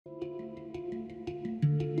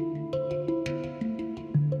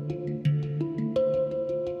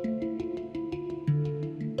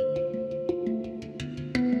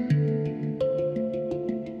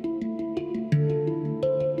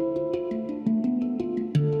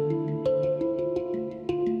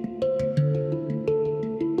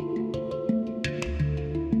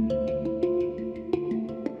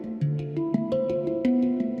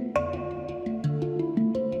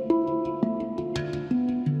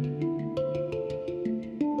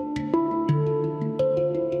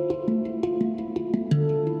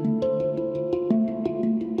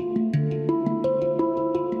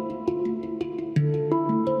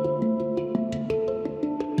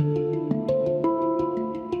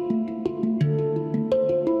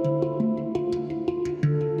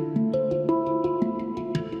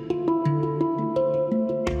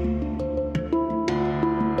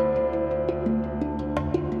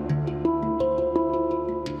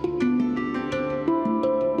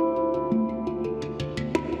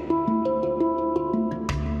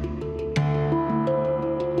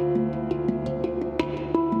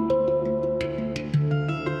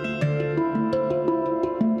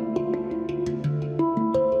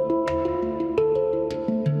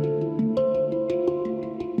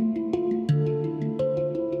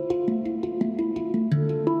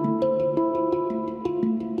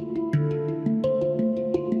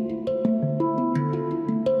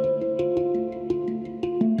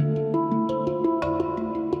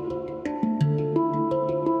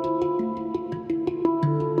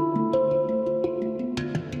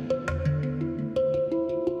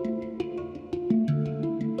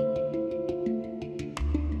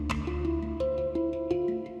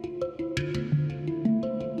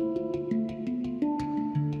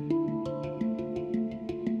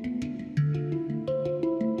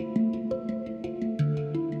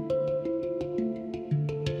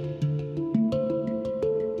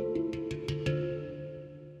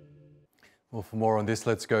Well, for more on this,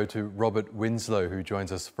 let's go to Robert Winslow, who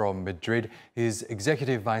joins us from Madrid. He's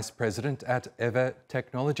Executive Vice President at Ever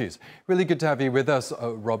Technologies. Really good to have you with us,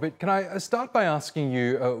 Robert. Can I start by asking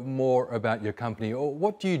you more about your company, or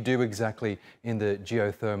what do you do exactly in the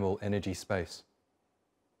geothermal energy space?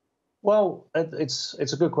 Well, it's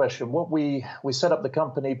a good question. What we set up the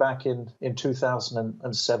company back in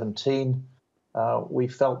 2017. We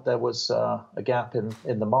felt there was a gap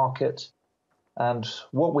in the market. And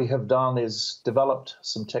what we have done is developed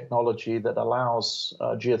some technology that allows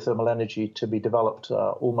geothermal energy to be developed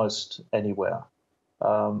almost anywhere.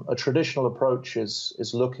 A traditional approach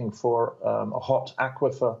is looking for a hot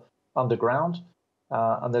aquifer underground.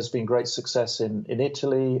 And there's been great success in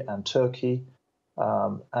Italy and Turkey,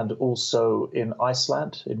 and also in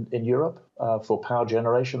Iceland in Europe for power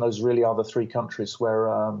generation. Those really are the three countries where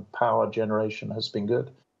power generation has been good.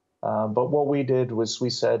 But what we did was we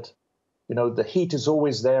said, you know, the heat is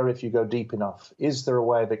always there if you go deep enough. Is there a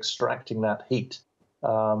way of extracting that heat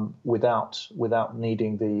without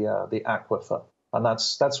needing the aquifer? And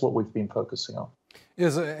that's what we've been focusing on.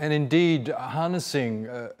 Yes, and indeed, harnessing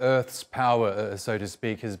Earth's power, so to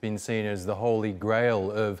speak, has been seen as the holy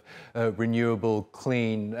grail of renewable,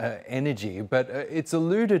 clean energy. But it's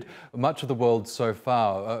eluded much of the world so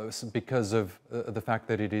far because of the fact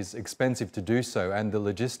that it is expensive to do so and the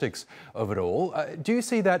logistics of it all. Do you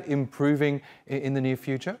see that improving in the near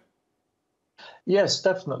future? Yes,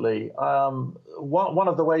 definitely. One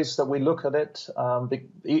of the ways that we look at it,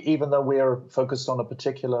 even though we are focused on a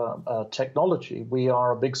particular technology, we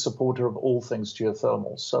are a big supporter of all things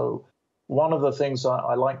geothermal. So one of the things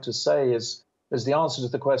I like to say is the answer to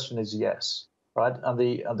the question is yes, right? And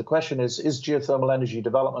the question is geothermal energy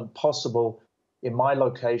development possible in my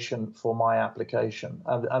location for my application?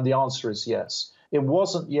 And the answer is yes. It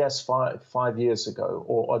wasn't yes five years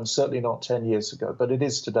ago, and certainly not 10 years ago, but it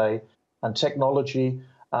is today. And technology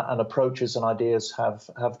and approaches and ideas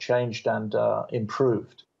have changed and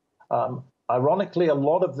improved. Ironically, a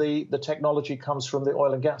lot of the technology comes from the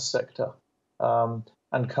oil and gas sector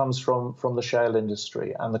and comes from the shale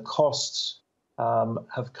industry. And the costs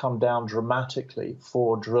have come down dramatically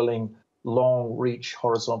for drilling long-reach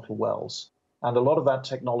horizontal wells. And a lot of that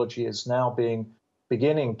technology is now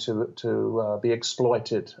beginning to be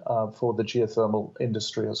exploited for the geothermal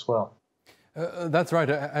industry as well. That's right.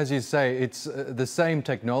 As you say, it's the same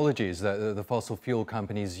technologies that the fossil fuel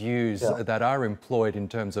companies use that are employed in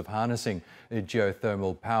terms of harnessing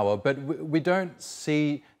geothermal power. But we don't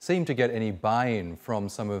seem to get any buy-in from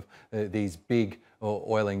some of these big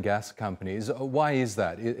oil and gas companies. Why is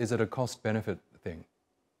that? Is it a cost-benefit thing?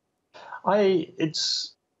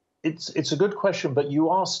 It's a good question, but you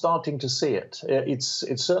are starting to see it. It's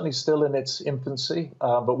certainly still in its infancy,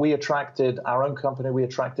 but our own company, we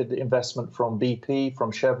attracted investment from BP,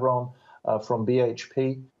 from Chevron, from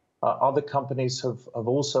BHP. Other companies have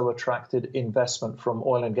also attracted investment from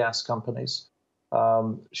oil and gas companies.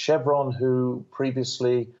 Chevron, who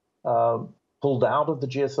previously pulled out of the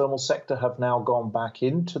geothermal sector, have now gone back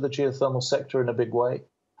into the geothermal sector in a big way.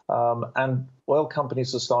 And oil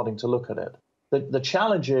companies are starting to look at it. The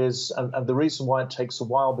challenge is, and the reason why it takes a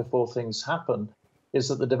while before things happen, is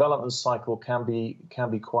that the development cycle can be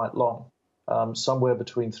quite long, somewhere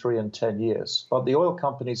between 3 and 10 years. But the oil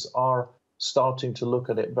companies are starting to look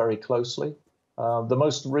at it very closely. The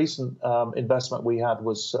most recent investment we had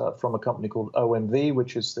was from a company called OMV,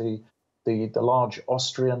 which is the large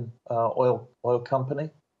Austrian oil company.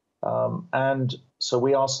 And so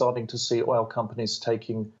we are starting to see oil companies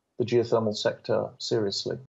taking the geothermal sector seriously.